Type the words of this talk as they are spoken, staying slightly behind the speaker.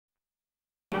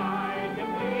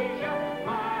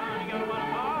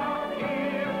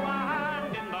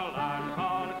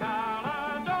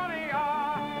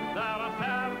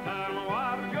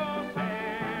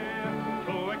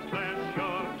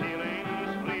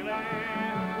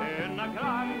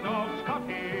grand old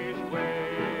Scottish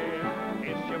way.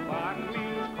 Kiss your back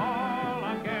means call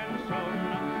again soon,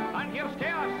 and here's to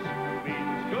us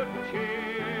means good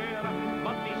cheer.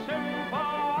 But the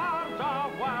simple words of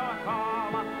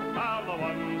welcome are the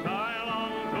ones I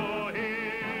long to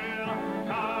hear.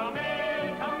 Come in,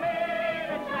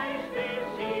 it's nice to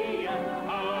see you.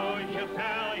 How's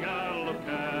yourself, you're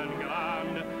looking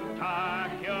grand.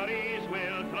 Tack your ease,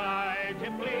 we'll try to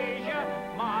please you.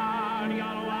 Man,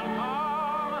 you're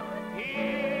welcome.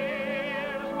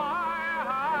 Here's my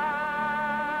hand.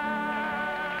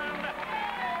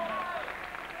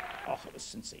 Oh, it was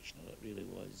sensational, it really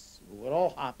was. We were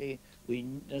all happy.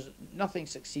 There's nothing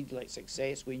succeeded like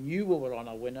success. We knew we were on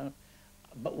a winner,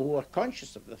 but we were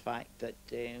conscious of the fact that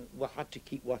we had to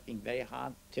keep working very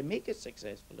hard to make it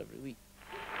successful every week.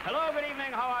 Hello, good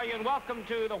evening, how are you? And welcome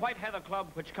to the White Heather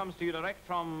Club, which comes to you direct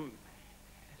from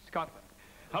Scotland.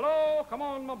 Hello, come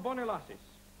on, my bonny lassies.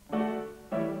 No,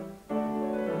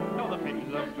 the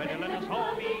fiddles of fiddling is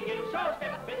all begin, so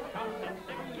step it, cross and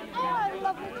sing. Oh,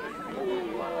 lovely to see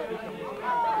you.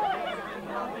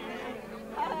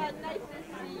 Nice to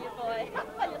see you, boy.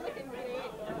 You're looking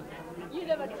great. You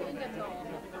never change at all.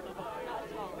 Not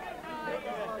at all.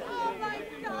 Oh, my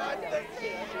God, to see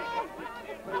you.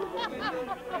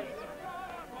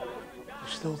 You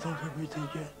still talking about it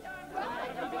yet?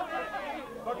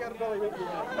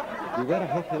 We were a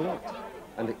happy lot,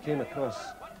 and it came across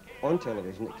on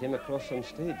television, it came across on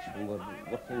stage when we were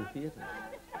working in theatres.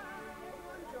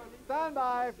 Stand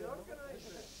by.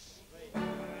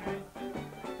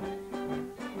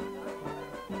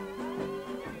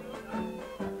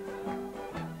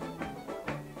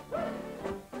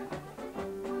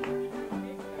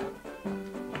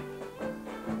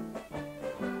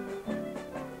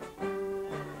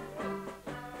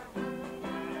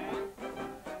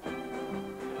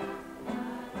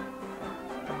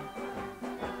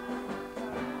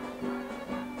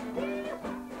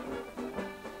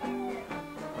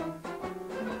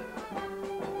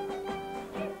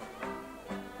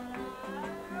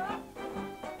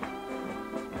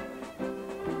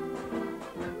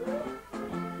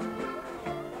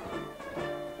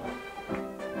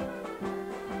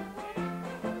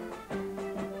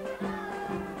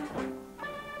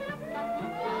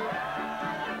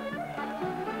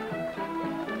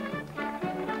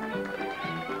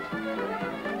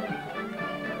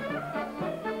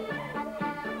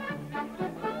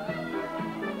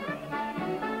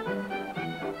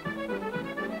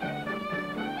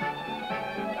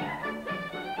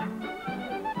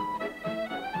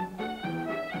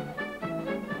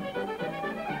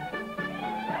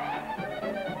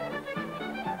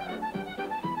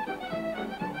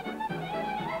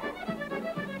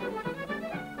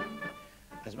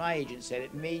 As my agent said,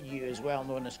 it made you as well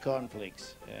known as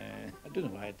Cornflakes. I don't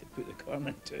know why I had to put the corn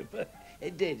into it, but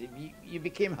it did. You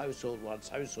became household words,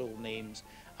 household names,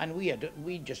 and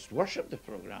we just worshipped the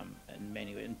programme in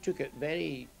many ways and took it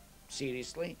very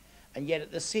seriously. And yet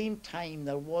at the same time,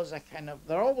 there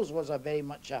always was a very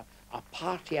much a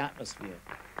party atmosphere.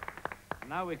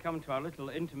 Now we come to our little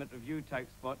intimate review type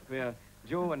spot where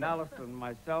Joe and Alistair and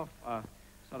myself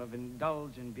sort of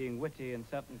indulge in being witty in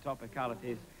certain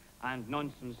topicalities and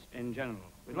nonsense in general.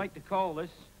 We'd like to call this,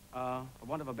 for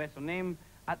want of a better name,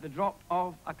 At the Drop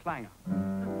of a Clanger.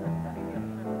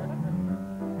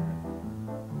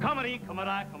 Come-a-dee,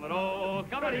 come-a-da, come-a-do,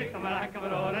 come-a-dee, come-a-da,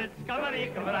 come-a-do, it's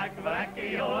come-a-dee, come-a-da,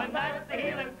 come-a-da-kee-o, and that's the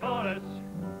healing chorus.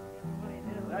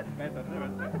 That's better,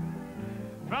 isn't it?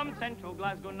 From central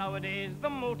Glasgow nowadays, the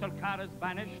motor car is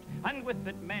banished, and with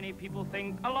it many people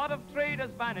think a lot of trade has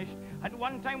vanished. At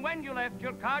one time when you left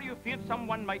your car, you feared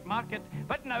someone might mark it,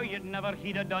 but now you'd never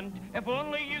heed a dunt if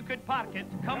only you could park it.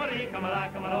 Come-a-dee, come-a-da,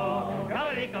 come-a-do,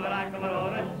 come-a-dee, come-a-da,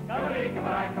 come-a-do, it's come-a-dee,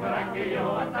 come-a-da,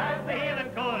 come-a-da-kee-o, and that's the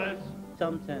healing chorus.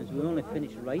 Sometimes we only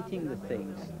finish writing the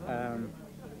things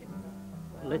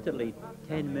literally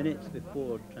 10 minutes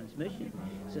before transmission.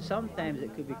 So sometimes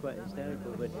it could be quite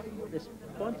hysterical, but the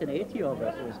spontaneity of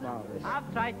it was marvellous.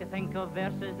 I've tried to think of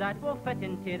verses that will fit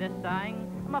into the song.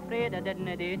 I'm afraid I didn't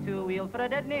do too well, for I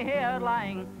didn't hear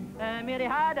lying. Mary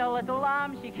had a little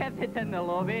lamb, she kept it in the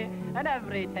lobby, and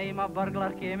every time a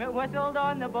burglar came, it whistled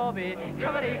on the bobby.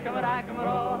 Come-a-dee, come-a-da,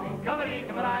 come-a-do, come-a-dee,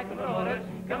 come-a-da, come-a-do,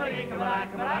 come-a-dee, come-a-da,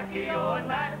 come-a-da-kee-o, and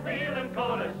that's the healing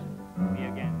chorus. Me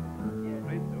again.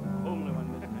 Right, the homely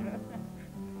one this time.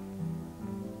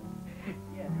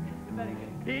 Yeah, very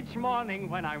good. Each morning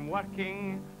when I'm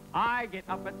working, I get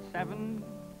up at 7,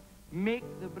 make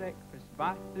the breakfast,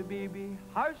 bath the baby,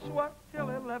 housework till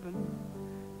 11.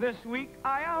 This week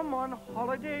I am on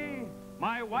holiday.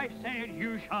 My wife said,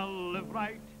 you shall live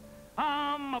right.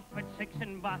 I'm up at 6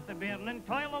 in Bath the Bairn and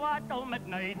toil away till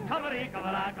midnight. Covery,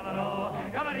 covera, covero,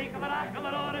 covery, covera,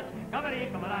 coveroris,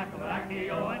 covery, covera,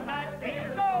 coveraccio, and that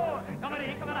things go.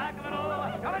 Covery, covera, covero,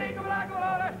 covery, covera,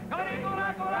 coveroris, covery, covera,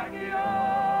 coveraccio.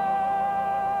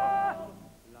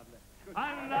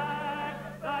 And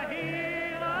that's the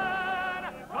heathen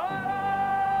chorus.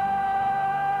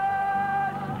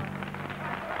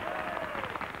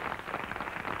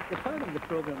 The part of the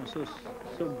program was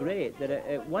so great that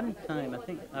at one time, I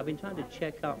think, I've been trying to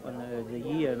check up on the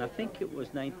year, and I think it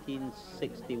was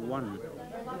 1961.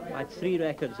 I had 3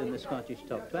 records in the Scottish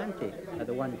Top 20 at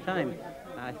the one time.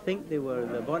 I think they were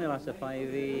the Bonnie Lass of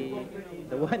Fyvie,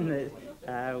 the one that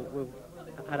we've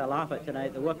had a laugh at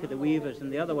tonight, The Work of the Weavers,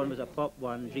 and the other one was a pop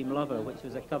one, Dream Lover, which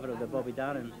was a cover of the Bobby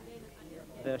Darin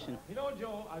version. You know,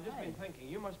 Joe, I've just been thinking,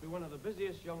 you must be one of the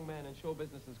busiest young men in show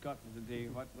business in Scotland today,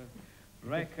 what with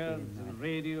records and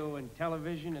radio and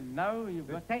television, and now you've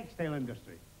got... The textile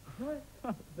industry.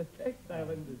 The textile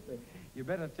industry. You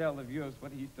better tell the viewers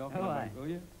what he's talking Oh, about, aye. will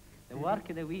you? The Work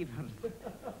of the Weavers.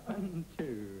 1,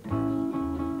 2.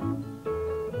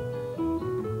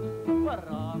 We're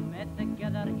all met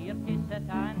together here to sit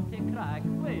and to crack.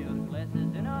 With our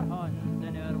glasses in our hands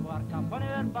and our work up on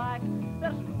our back.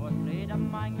 There's no trade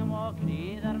among them all,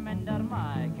 neither men nor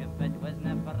mag. If it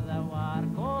wasn't for the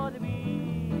work of the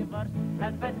weavers,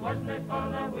 if it wasn't for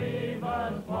the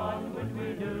weavers, what would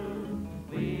we do?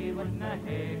 We wouldn't have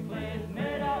clothes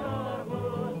made out of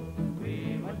wood. We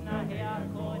wouldn't have hair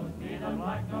coats, neither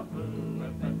black nor blue.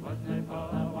 If it wasn't for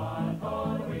the work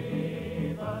of the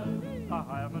weavers. The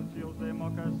Highland seals they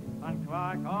mock us and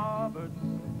crack our boots.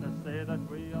 They say that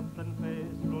we up in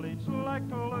face bleach like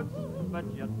lutes. But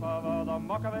yet for the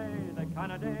mockery they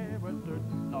canna do with it.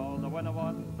 No, the winner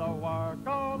wants the work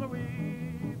of the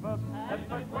weavers.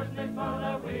 If it wasn't for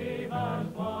the weavers,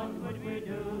 what would we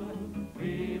do?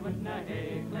 We wouldn't have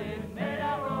clothes made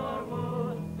out of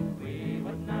wood. We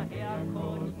wouldn't have hair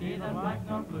coats, neither black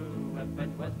nor blue. If it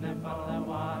wasn't for the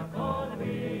work of the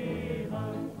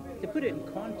weavers. To put it in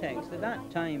context, at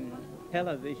that time,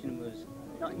 television was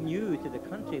not new to the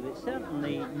country, but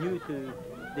certainly new to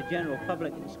the general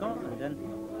public in Scotland. And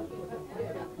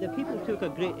the people took a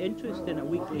great interest in a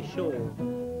weekly show.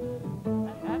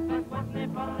 If it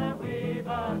wasn't for the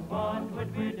weavers, what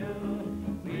would we do?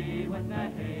 We wouldn't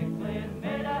have clothes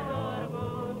made out of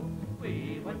wood.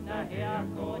 We wouldn't have hair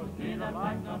coats, neither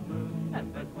black nor blue.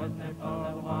 If it wasn't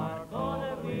for the work of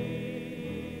the weavers.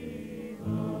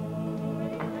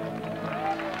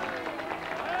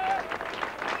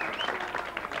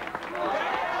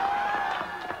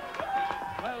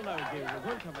 Well, now, dear, we're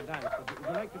going to have a dance, but would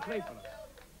you like to play for us?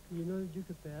 You know the Duke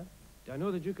of Perth? Do I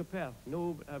know the Duke of Perth?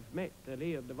 No, but I've met the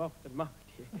Laird of Auchtermacht.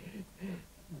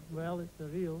 Well, it's a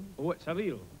real. Oh, it's a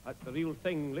real. That's the real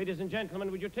thing. Ladies and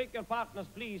gentlemen, would you take your partners,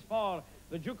 please, for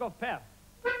the Duke of Perth?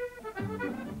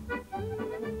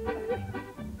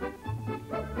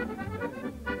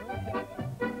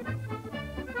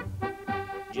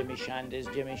 Jimmy Shand is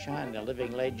Jimmy Shand, a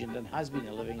living legend and has been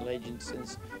a living legend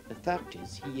since the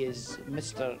 30s. He is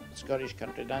Mr. Scottish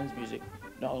country dance music,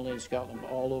 not only in Scotland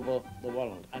but all over the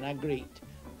world, and a great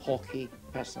hockey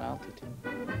personality too.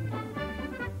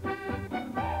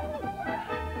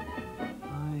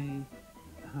 I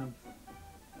have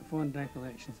fond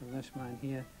recollections of this man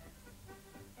here,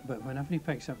 but whenever he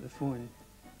picks up the phone,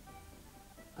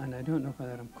 and I don't know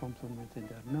whether I'm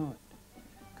complimented or not,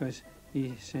 because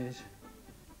he says,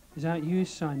 "Is that you,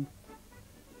 son?"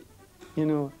 You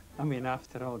know, I mean,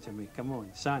 after all, Jimmy, come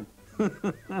on, son.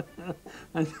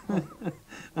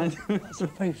 That's a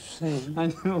five saying. I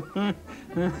know.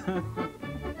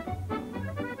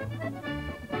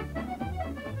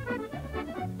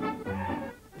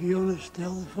 Do you want to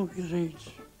tell the folk your age?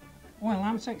 Well,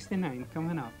 I'm 69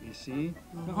 coming up, you see.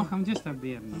 Oh, I'm just a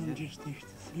bairn I'm yet. just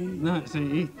 83. No, it's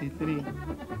 83.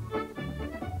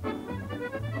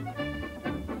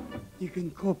 You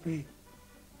can copy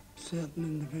certain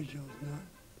individuals now,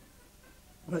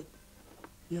 but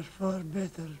you're far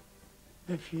better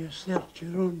if you assert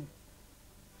your own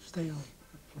style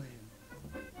of playing.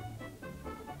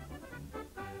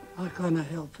 I can't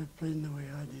help it playing the way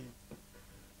I do.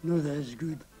 Know that it's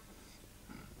good,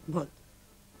 but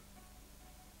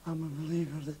I'm a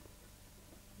believer that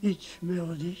each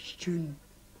melody, each tune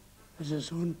has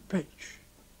its own pitch,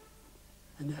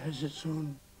 and it has its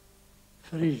own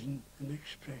phrasing and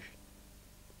expression.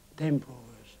 Tempo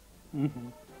is. Mm-hmm.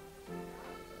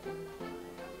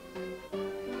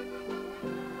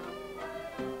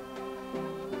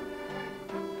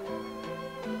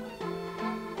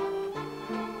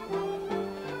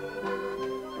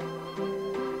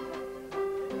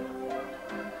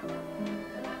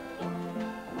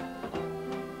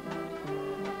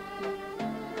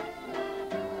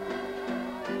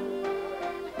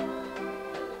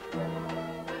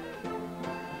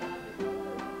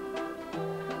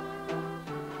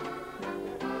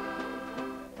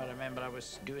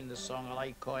 was doing the song I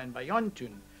Like Coin by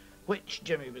Yontun, which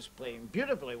Jimmy was playing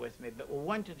beautifully with me, but we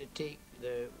wanted to take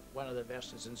one of the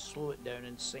verses and slow it down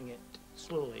and sing it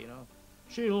slowly, you know.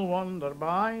 She'll wander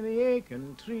by the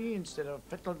acorn tree instead of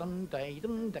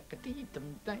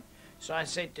fiddle-dum-dum-dum-dum-dum-dum. So I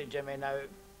said to Jimmy, now,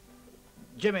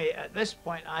 Jimmy, at this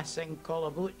point I sing Call a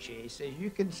Voce. He says,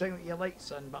 you can sing what you like,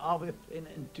 son, but I'll be playing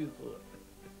it in 2/4.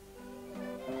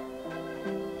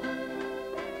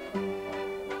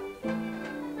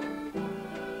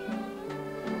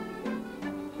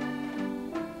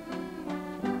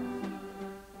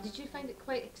 Did you find it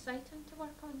quite exciting to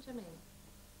work on, Jimmy?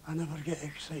 I never get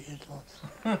excited, lots.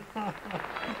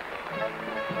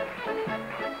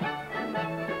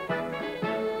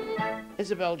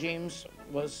 Isabel James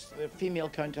was the female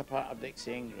counterpart of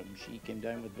Dixie Ingram. She came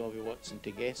down with Bobby Watson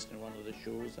to guest in one of the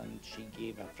shows, and she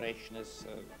gave a freshness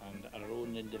and her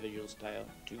own individual style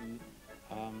to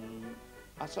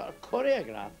a sort of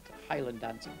choreographed Highland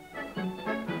dancing.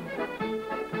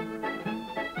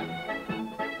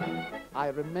 I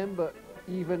remember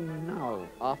even now,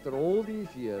 after all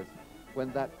these years,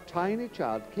 when that tiny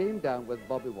child came down with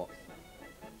Bobby Watson.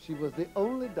 She was the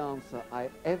only dancer I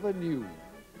ever knew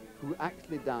who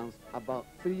actually danced about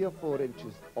 3 or 4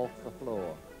 inches off the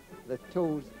floor. The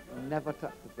toes never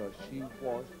touched the floor. She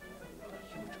was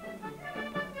beautiful.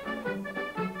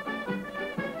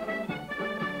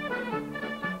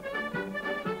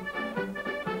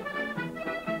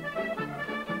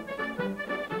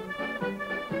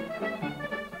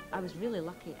 I was really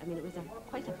lucky. I mean, it was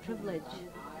quite a privilege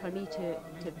for me to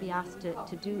be asked to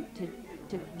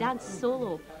dance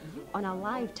solo on a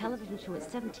live television show at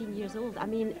 17 years old. I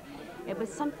mean, it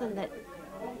was something that,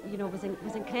 you know, was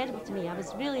incredible to me. I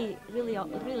was really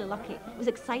lucky. It was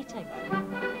exciting.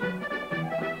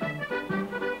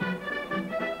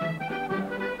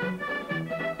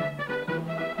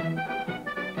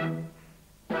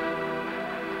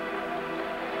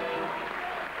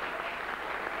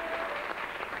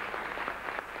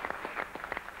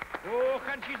 Oh,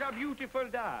 and she's a beautiful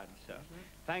dancer.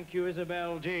 Thank you,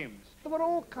 Isabel James. There were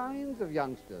all kinds of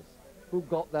youngsters who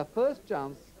got their first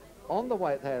chance on the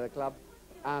White Heather Club,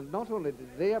 and not only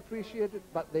did they appreciate it,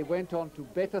 but they went on to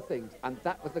better things, and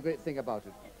that was the great thing about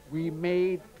it. We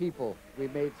made people, we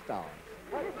made stars.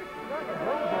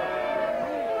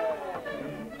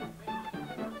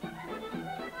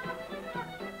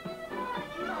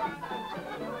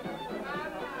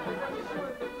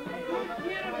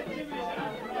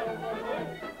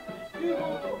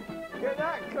 Get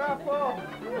that crap off!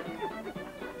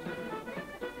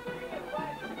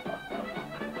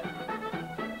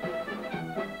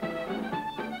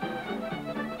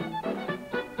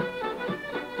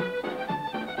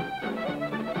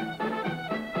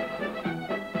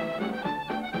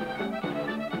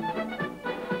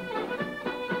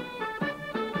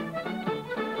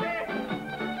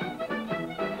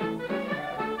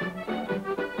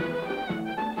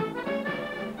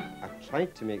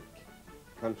 Tried to make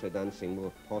country dancing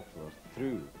more popular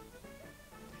through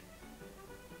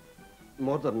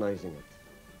modernising it.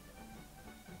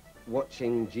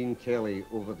 Watching Gene Kelly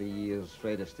over the years,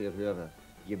 Fred Astaire, whoever,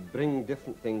 you bring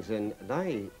different things in.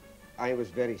 And I was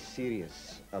very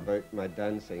serious about my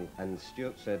dancing, and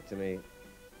Stuart said to me,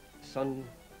 son,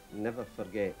 never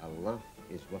forget, a laugh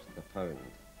is worth a pound.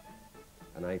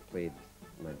 And I played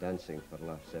my dancing for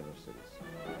laughs ever since.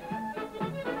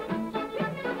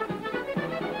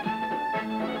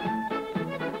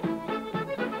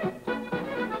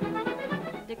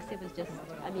 Dixie was just,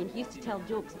 I mean, he used to tell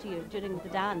jokes to you during the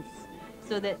dance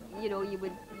so that, you know, you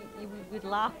would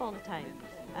laugh all the time.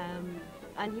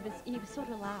 And he was so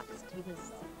relaxed. He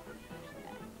was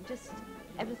just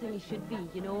everything he should be,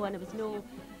 you know, and it was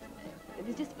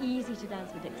just easy to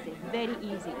dance with Dixie. Very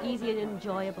easy and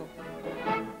enjoyable.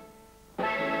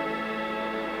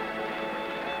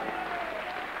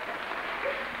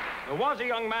 There was a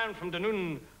young man from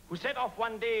Dunoon who set off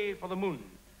one day for the moon.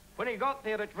 When he got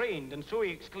there, it rained, and so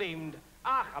he exclaimed,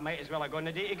 "Ah, I might as well have gone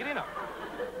a day to Greenock."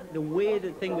 The way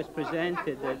the thing was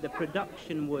presented, the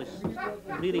production was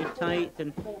really tight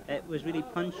and it was really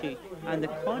punchy, and the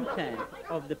content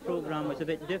of the programme was a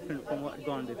bit different from what had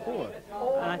gone before.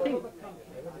 And I think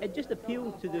it just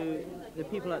appealed to the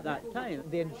people at that time.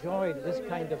 They enjoyed this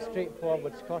kind of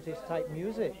straightforward Scottish-type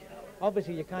music.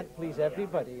 Obviously, you can't please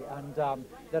everybody, and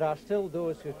there are still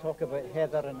those who talk about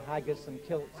heather and haggis and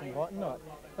kilts and whatnot.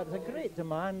 But there's a great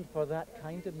demand for that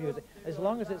kind of music, as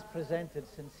long as it's presented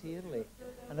sincerely.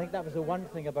 And I think that was the one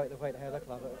thing about the White Heather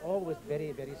Club. It was always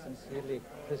very, very sincerely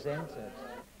presented.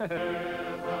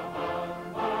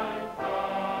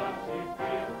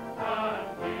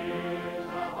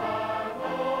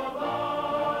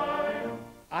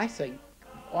 I think,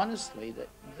 honestly, that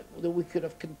we could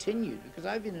have continued, because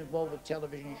I've been involved with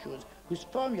television shows whose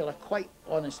formula, quite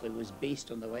honestly, was based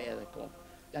on the White Heather Club.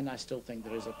 And I still think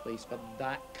there is a place for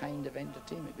that kind of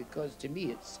entertainment, because to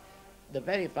me it's the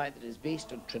very fact that it's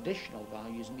based on traditional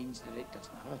values means that it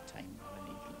doesn't have a time or an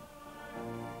age limit.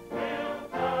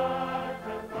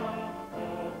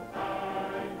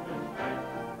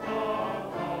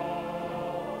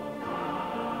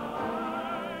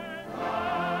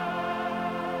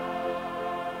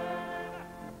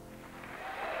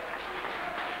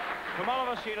 From all of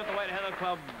us here at the White Heather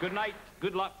Club, good night,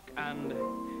 good luck, and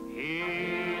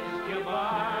here's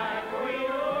goodbye we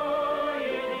know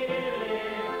you dearly.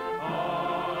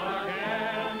 All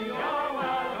again, you're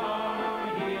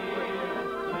welcome here.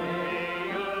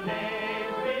 May your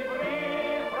days be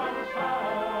free from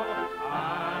sorrow,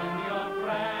 and your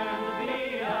friends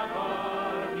be ever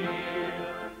near.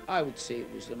 I would say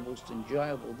it was the most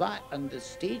enjoyable. That and the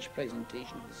stage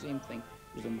presentation of the same thing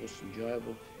was the most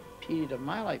enjoyable period of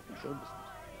my life in show business.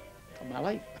 Of my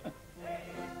life.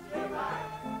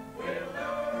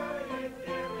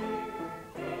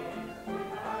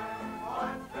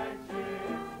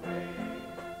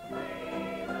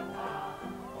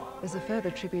 There's a further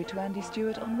tribute to Andy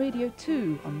Stewart on Radio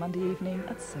 2 on Monday evening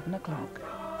at 7 o'clock.